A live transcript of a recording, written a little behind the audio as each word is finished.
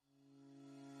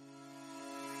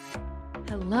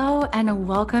Hello and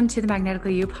welcome to the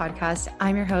Magnetically You podcast.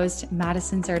 I'm your host,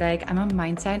 Madison Zerdike. I'm a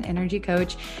mindset and energy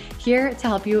coach here to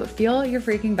help you feel your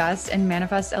freaking best and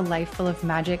manifest a life full of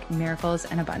magic, miracles,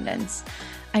 and abundance.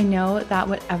 I know that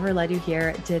whatever led you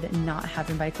here did not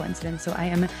happen by coincidence, so I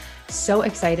am so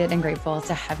excited and grateful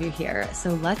to have you here.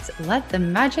 So let's let the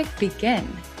magic begin.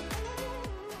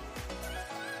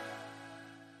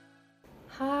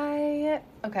 Hi.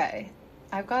 Okay,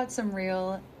 I've got some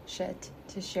real shit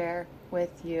to share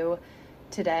with you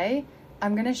today.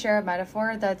 I'm going to share a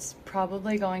metaphor that's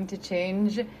probably going to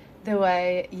change the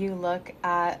way you look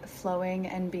at flowing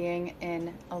and being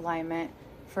in alignment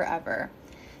forever.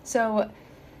 So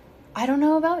I don't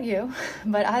know about you,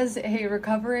 but as a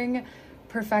recovering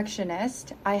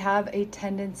perfectionist, I have a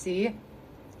tendency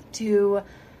to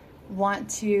want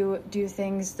to do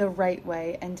things the right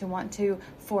way and to want to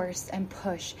force and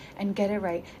push and get it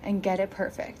right and get it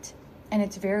perfect. And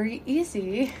it's very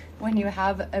easy when you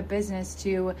have a business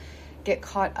to get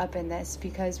caught up in this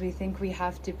because we think we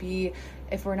have to be,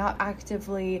 if we're not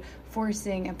actively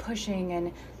forcing and pushing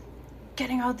and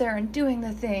getting out there and doing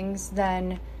the things,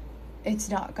 then it's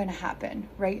not going to happen,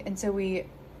 right? And so we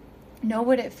know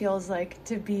what it feels like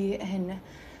to be in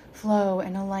flow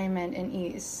and alignment and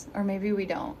ease, or maybe we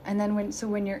don't. And then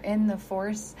when you're in the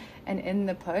force and in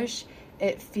the push,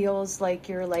 it feels like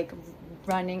you're like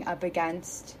running up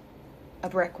against a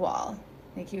brick wall.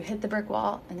 Like you hit the brick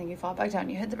wall and then you fall back down.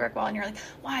 You hit the brick wall and you're like,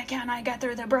 why can't I get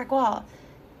through the brick wall?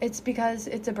 It's because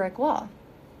it's a brick wall.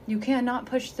 You cannot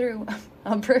push through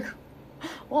a brick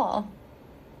wall.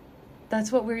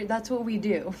 That's what we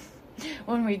do.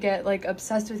 When we get like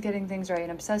obsessed with getting things right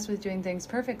and obsessed with doing things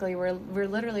perfectly, we're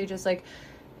literally just like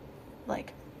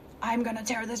I'm gonna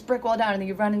tear this brick wall down, and then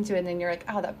you run into it and then you're like,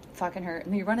 oh, that fucking hurt,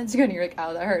 and then you run into it and you're like,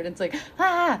 oh, that hurt, and it's like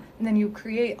and then you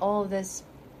create all of this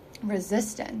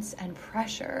resistance and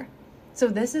pressure.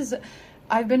 So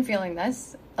I've been feeling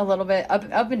this a little bit up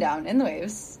and down in the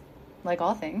waves, like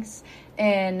all things,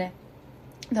 in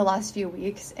the last few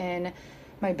weeks. In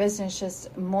my business,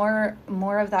 just more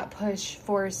of that push,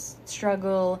 force,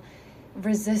 struggle,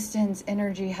 resistance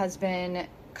energy has been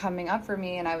coming up for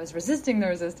me, and I was resisting the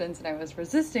resistance and I was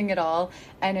resisting it all,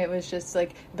 and it was just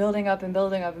like building up and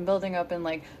building up and building up, and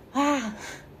like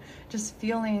just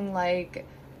feeling like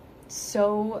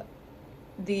so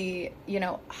the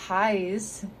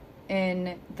highs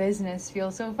in business feel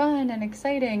so fun and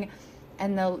exciting,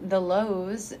 and the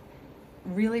lows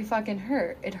really fucking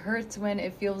hurt. It hurts when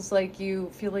it feels like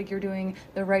you feel like you're doing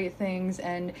the right things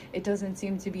and it doesn't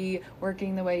seem to be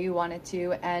working the way you want it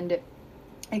to, and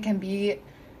it can be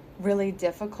really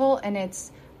difficult. And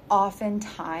it's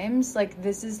oftentimes like,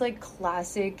 this is like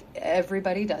classic,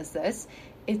 everybody does this.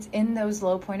 It's in those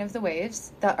low point of the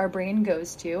waves that our brain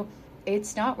goes to.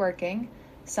 It's not working.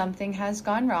 Something has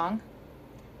gone wrong.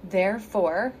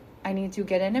 Therefore, I need to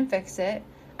get in and fix it.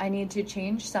 I need to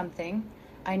change something.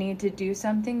 I need to do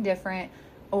something different,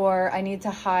 or I need to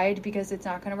hide because it's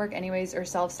not going to work anyways, or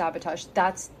self-sabotage.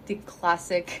 That's the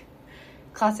classic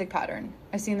pattern.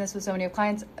 I've seen this with so many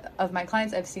of my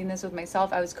clients. I've seen this with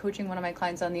myself. I was coaching one of my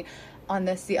clients on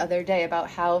this the other day about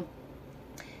how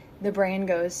the brain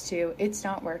goes to, it's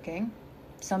not working.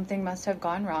 Something must have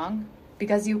gone wrong,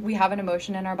 because we have an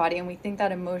emotion in our body and we think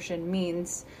that emotion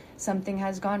means something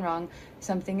has gone wrong,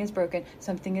 something is broken,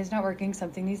 something is not working,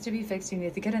 something needs to be fixed, you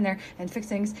need to get in there and fix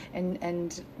things,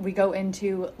 and we go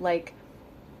into like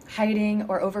hiding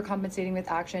or overcompensating with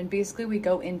action. Basically, we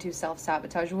go into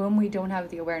self-sabotage when we don't have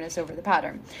the awareness over the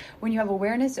pattern. When you have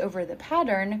awareness over the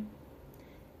pattern,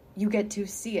 you get to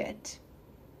see it.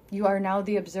 You are now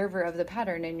the observer of the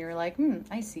pattern, and you're like,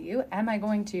 I see you. Am I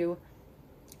going to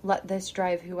let this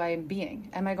drive who I am being?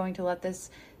 Am I going to let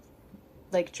this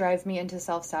like drive me into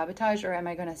self-sabotage, or am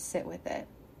I going to sit with it?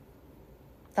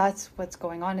 That's what's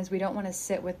going on, is we don't want to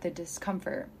sit with the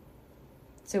discomfort.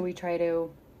 So we try to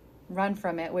run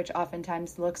from it, which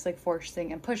oftentimes looks like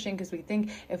forcing and pushing, because we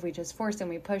think if we just force and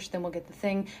we push, then we'll get the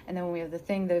thing. And then when we have the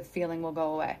thing, the feeling will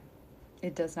go away.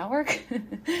 It does not work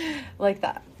like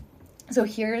that. So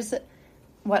here's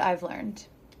what I've learned.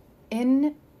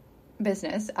 In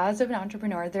business, as an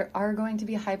entrepreneur, there are going to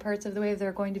be high parts of the wave, there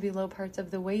are going to be low parts of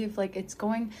the wave. Like, it's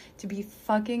going to be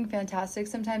fucking fantastic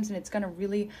sometimes, and it's going to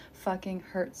really fucking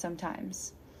hurt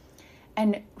sometimes.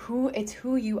 And it's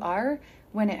who you are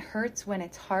when it hurts, when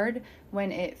it's hard,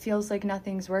 when it feels like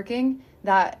nothing's working,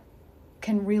 that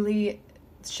can really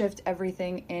shift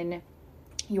everything in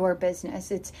your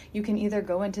business. You can either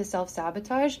go into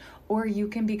self-sabotage, or you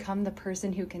can become the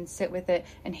person who can sit with it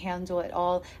and handle it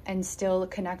all and still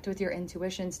connect with your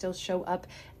intuition, still show up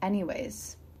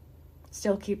anyways,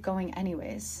 still keep going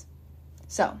anyways.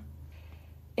 So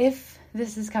if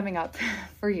this is coming up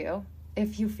for you,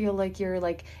 if you feel like you're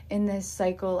like in this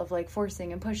cycle of like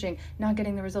forcing and pushing, not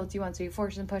getting the results you want, so you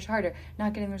force and push harder,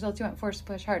 not getting the results you want, force and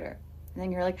push harder, and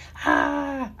then you're like,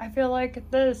 I feel like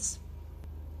this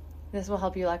will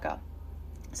help you let go.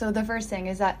 So the first thing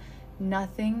is that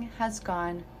nothing has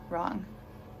gone wrong.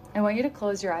 I want you to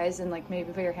close your eyes and like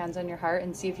maybe put your hands on your heart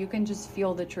and see if you can just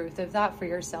feel the truth of that for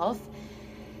yourself.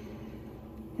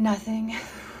 Nothing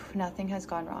has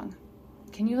gone wrong.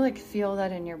 Can you like feel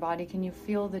that in your body? Can you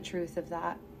feel the truth of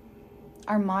that?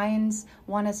 Our minds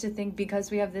want us to think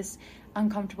because we have this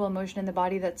uncomfortable emotion in the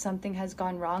body that something has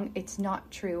gone wrong. It's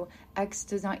not true. X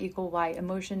does not equal Y.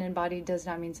 Emotion in body does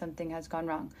not mean something has gone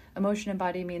wrong. Emotion in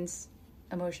body means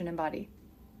emotion in body.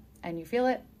 And you feel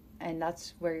it, and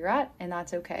that's where you're at, and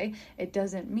that's okay. It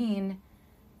doesn't mean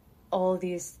all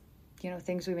these,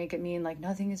 things we make it mean, like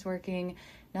nothing is working,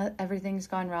 everything's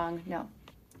gone wrong. No,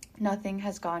 nothing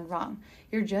has gone wrong.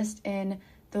 You're just in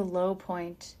the low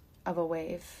point of a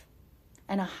wave,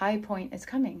 and a high point is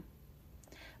coming.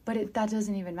 But that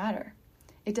doesn't even matter.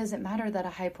 It doesn't matter that a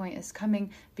high point is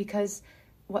coming, because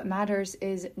what matters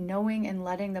is knowing and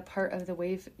letting the part of the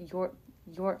wave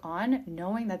you're on,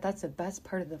 knowing that that's the best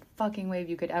part of the fucking wave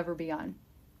you could ever be on,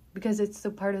 because it's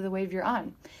the part of the wave you're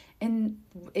on. And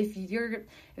if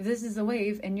this is a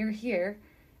wave and you're here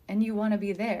and you want to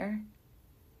be there,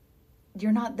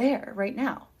 you're not there right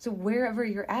now. So wherever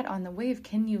you're at on the wave,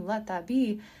 can you let that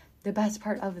be the best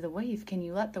part of the wave? Can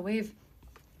you let the wave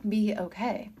be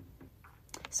okay?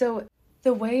 So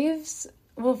the waves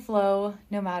will flow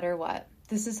no matter what.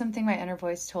 This is something my inner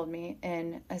voice told me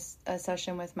in a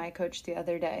session with my coach the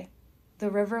other day. The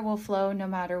river will flow no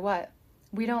matter what.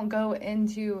 We don't go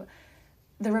into,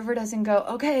 the river doesn't go,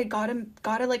 okay,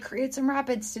 gotta like create some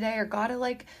rapids today, or gotta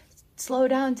like slow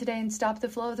down today and stop the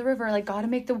flow of the river, like gotta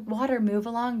make the water move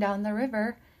along down the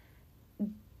river.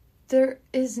 There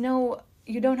is no,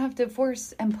 you don't have to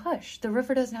force and push. The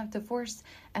river doesn't have to force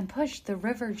and push. The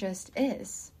river just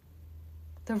is.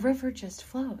 The river just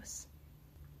flows.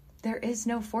 There is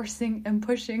no forcing and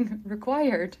pushing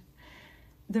required.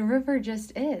 The river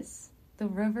just is. The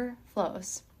river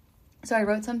flows. So I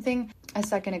wrote something a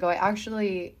second ago. I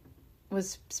actually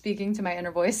was speaking to my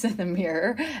inner voice in the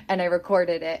mirror, and I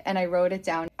recorded it and I wrote it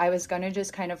down. I was going to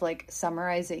just kind of like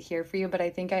summarize it here for you, but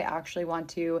I think I actually want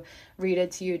to read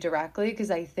it to you directly, because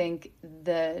I think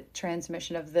the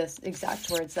transmission of this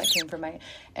exact words that came from my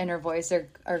inner voice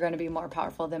are going to be more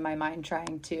powerful than my mind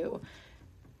trying to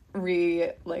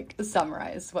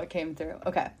summarize what came through.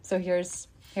 Okay, so here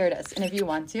it is. And if you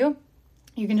want to,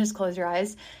 you can just close your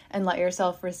eyes and let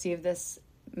yourself receive this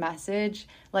message.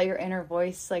 Let your inner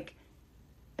voice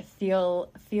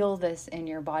feel this in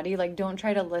your body. Like, don't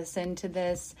try to listen to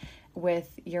this with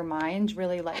your mind.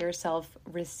 Really let yourself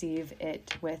receive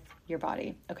it with your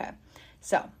body. Okay,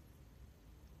 so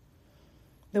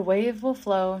the wave will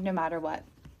flow no matter what.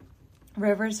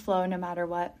 Rivers flow no matter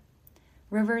what.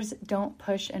 Rivers don't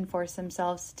push and force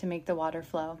themselves to make the water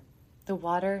flow. The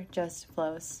water just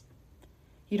flows.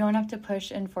 You don't have to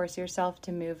push and force yourself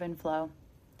to move and flow.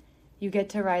 You get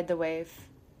to ride the wave.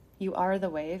 You are the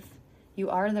wave. You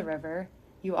are the river.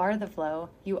 You are the flow.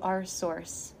 You are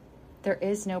source. There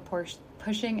is no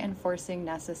pushing and forcing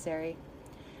necessary.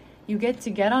 You get to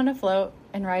get on a float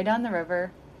and ride down the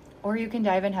river, or you can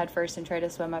dive in headfirst and try to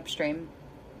swim upstream.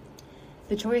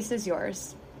 The choice is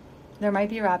yours. There might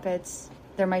be rapids.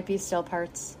 There might be still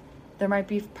parts. There might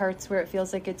be parts where it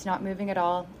feels like it's not moving at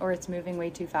all, or it's moving way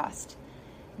too fast.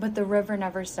 But the river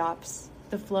never stops.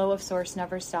 The flow of source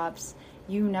never stops.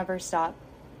 You never stop.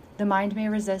 The mind may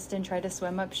resist and try to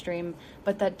swim upstream,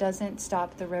 but that doesn't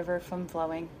stop the river from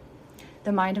flowing.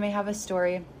 The mind may have a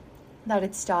story that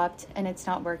it's stopped and it's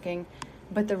not working,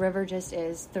 but the river just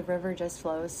is. The river just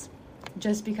flows.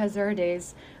 Just because there are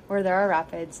days where there are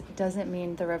rapids doesn't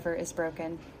mean the river is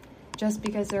broken. Just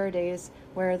because there are days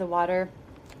where the water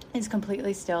is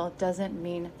completely still doesn't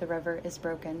mean the river is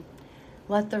broken.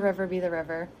 Let the river be the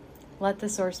river. Let the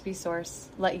source be source.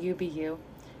 Let you be you.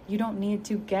 You don't need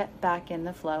to get back in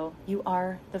the flow. You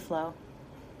are the flow.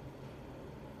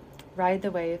 Ride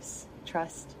the waves.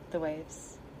 Trust the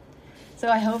waves. So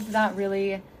I hope that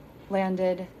really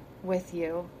landed with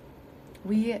you.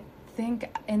 We think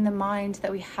in the mind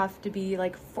that we have to be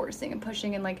like forcing and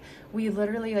pushing, and like we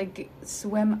literally like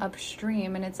swim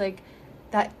upstream, and it's like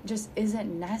that just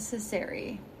isn't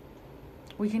necessary.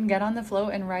 We can get on the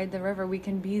float and ride the river. We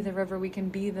can be the river. We can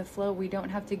be the flow. We don't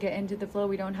have to get into the flow.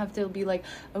 We don't have to be like,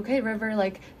 okay, river,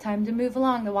 like time to move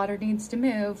along. The water needs to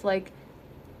move. Like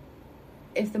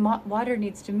if the water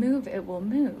needs to move, it will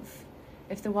move.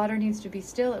 If the water needs to be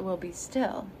still, it will be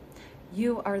still.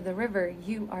 You are the river.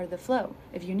 You are the flow.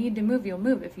 If you need to move, you'll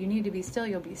move. If you need to be still,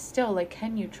 you'll be still. Like,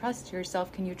 can you trust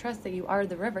yourself? Can you trust that you are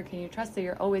the river? Can you trust that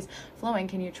you're always flowing?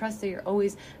 Can you trust that you're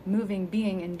always moving,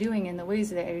 being, and doing in the ways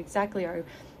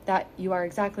that you are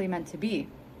exactly meant to be?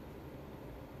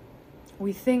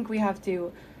 We think we have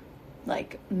to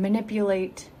like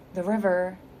manipulate the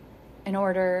river in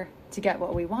order to get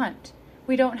what we want.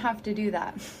 We don't have to do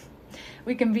that.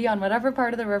 We can be on whatever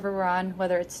part of the river we're on,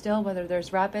 whether it's still, whether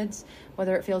there's rapids,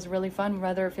 whether it feels really fun,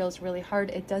 whether it feels really hard.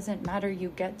 It doesn't matter.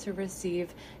 You get to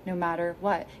receive no matter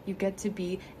what. You get to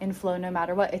be in flow no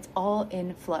matter what. It's all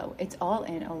in flow. It's all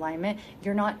in alignment.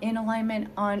 You're not in alignment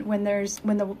on when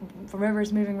the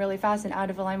river's moving really fast, and out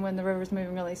of alignment when the river's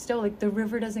moving really slow. Like, the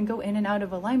river doesn't go in and out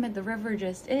of alignment. The river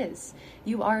just is.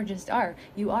 You are just are.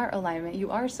 You are alignment.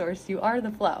 You are source. You are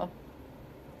the flow.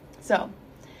 So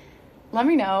let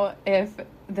me know if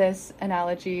this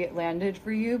analogy landed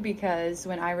for you, because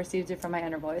when I received it from my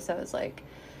inner voice, I was like,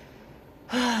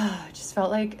 it just felt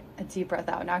like a deep breath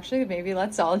out. And actually, maybe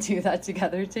let's all do that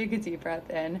together. Take a deep breath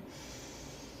in.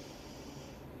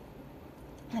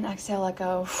 And exhale, let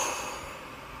go.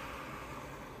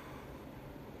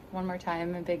 One more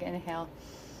time, a big inhale.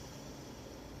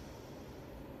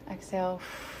 Exhale.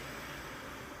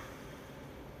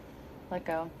 Let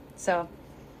go. So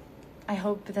I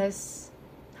hope this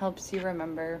helps you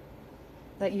remember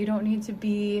that you don't need to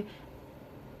be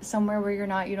somewhere where you're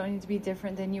not. You don't need to be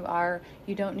different than you are.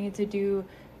 You don't need to do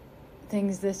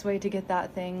things this way to get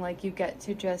that thing. Like, you get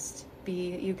to just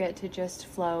be, you get to just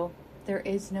flow. There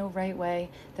is no right way.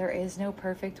 There is no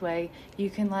perfect way.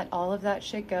 You can let all of that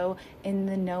shit go in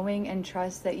the knowing and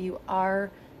trust that you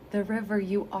are the river.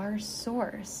 You are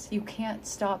source. You can't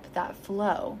stop that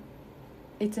flow.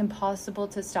 It's impossible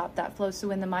to stop that flow. So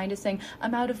when the mind is saying,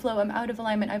 I'm out of flow, I'm out of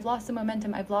alignment, I've lost the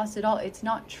momentum, I've lost it all, it's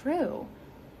not true.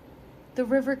 The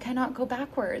river cannot go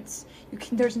backwards.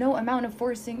 There's no amount of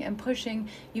forcing and pushing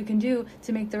you can do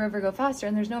to make the river go faster,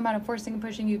 and there's no amount of forcing and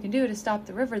pushing you can do to stop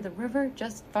the river. The river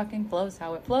just fucking flows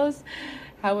how it flows,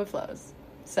 how it flows.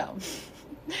 So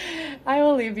I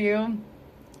will leave you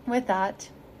with that.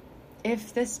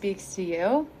 If this speaks to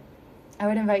you, I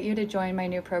would invite you to join my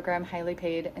new program, Highly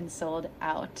Paid and Sold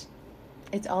Out.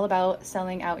 It's all about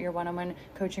selling out your one-on-one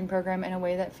coaching program in a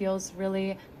way that feels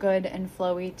really good and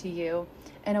flowy to you,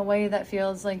 in a way that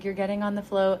feels like you're getting on the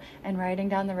float and riding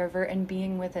down the river and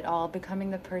being with it all,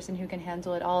 becoming the person who can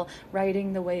handle it all,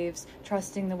 riding the waves,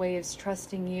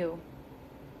 trusting you,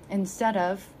 instead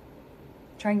of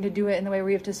trying to do it in the way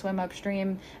where you have to swim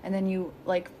upstream, and then you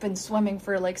like been swimming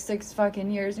for like 6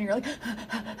 fucking years and you're like,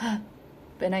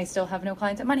 and I still have no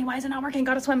clients, and money, why is it not working?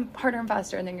 Gotta swim harder and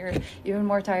faster. And then you're even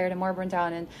more tired and more burnt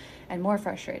out and more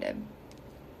frustrated.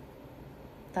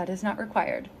 That is not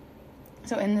required.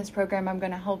 So in this program, I'm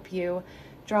going to help you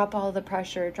drop all the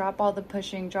pressure, drop all the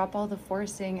pushing, drop all the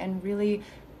forcing, and really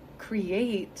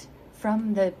create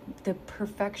from the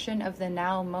perfection of the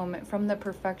now moment, from the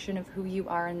perfection of who you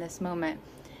are in this moment.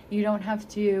 You don't have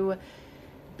to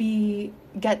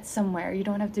get somewhere. You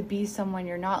don't have to be someone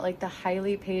you're not. Like, the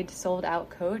highly paid, sold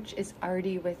out coach is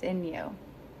already within you.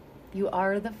 You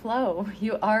are the flow.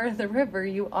 You are the river.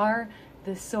 You are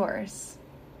the source.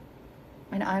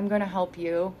 And I'm going to help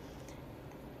you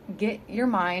get your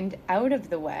mind out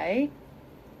of the way,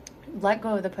 let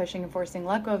go of the pushing and forcing,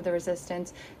 let go of the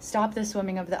resistance, stop the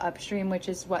swimming of the upstream, which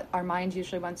is what our mind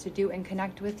usually wants to do, and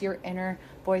connect with your inner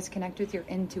voice, connect with your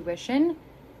intuition,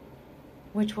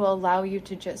 which will allow you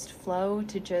to just flow,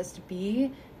 to just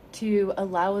be, to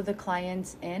allow the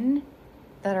clients in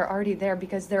that are already there,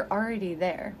 because they're already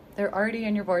there. They're already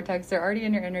in your vortex. They're already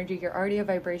in your energy. You're already a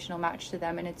vibrational match to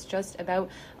them. And it's just about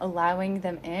allowing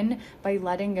them in by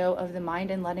letting go of the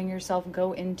mind and letting yourself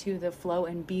go into the flow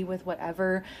and be with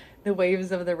whatever the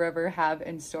waves of the river have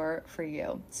in store for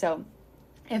you. So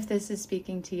if this is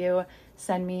speaking to you,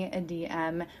 send me a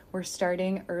DM. We're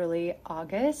starting early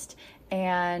August,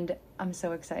 and I'm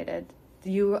so excited.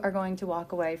 You are going to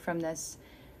walk away from this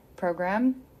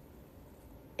program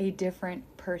a different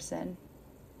person.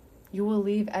 You will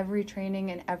leave every training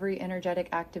and every energetic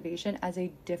activation as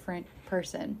a different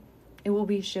person. It will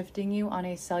be shifting you on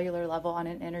a cellular level, on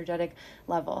an energetic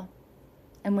level.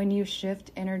 And when you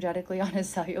shift energetically on a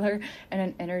cellular and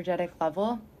an energetic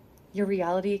level, your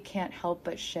reality can't help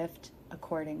but shift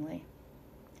accordingly.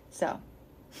 So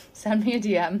send me a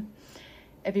DM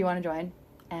if you want to join,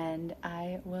 and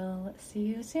I will see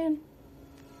you soon.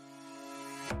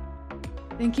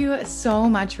 Thank you so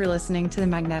much for listening to the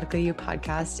Magnetically You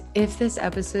podcast. If this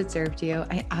episode served you,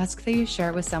 I ask that you share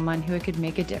it with someone who it could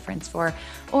make a difference for,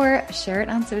 or share it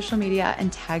on social media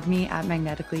and tag me at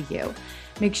Magnetically You.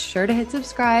 Make sure to hit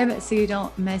subscribe so you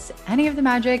don't miss any of the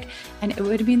magic. And it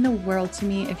would mean the world to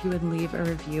me if you would leave a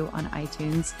review on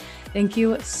iTunes. Thank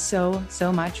you so,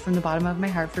 so much from the bottom of my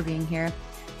heart for being here.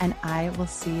 And I will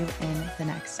see you in the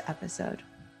next episode.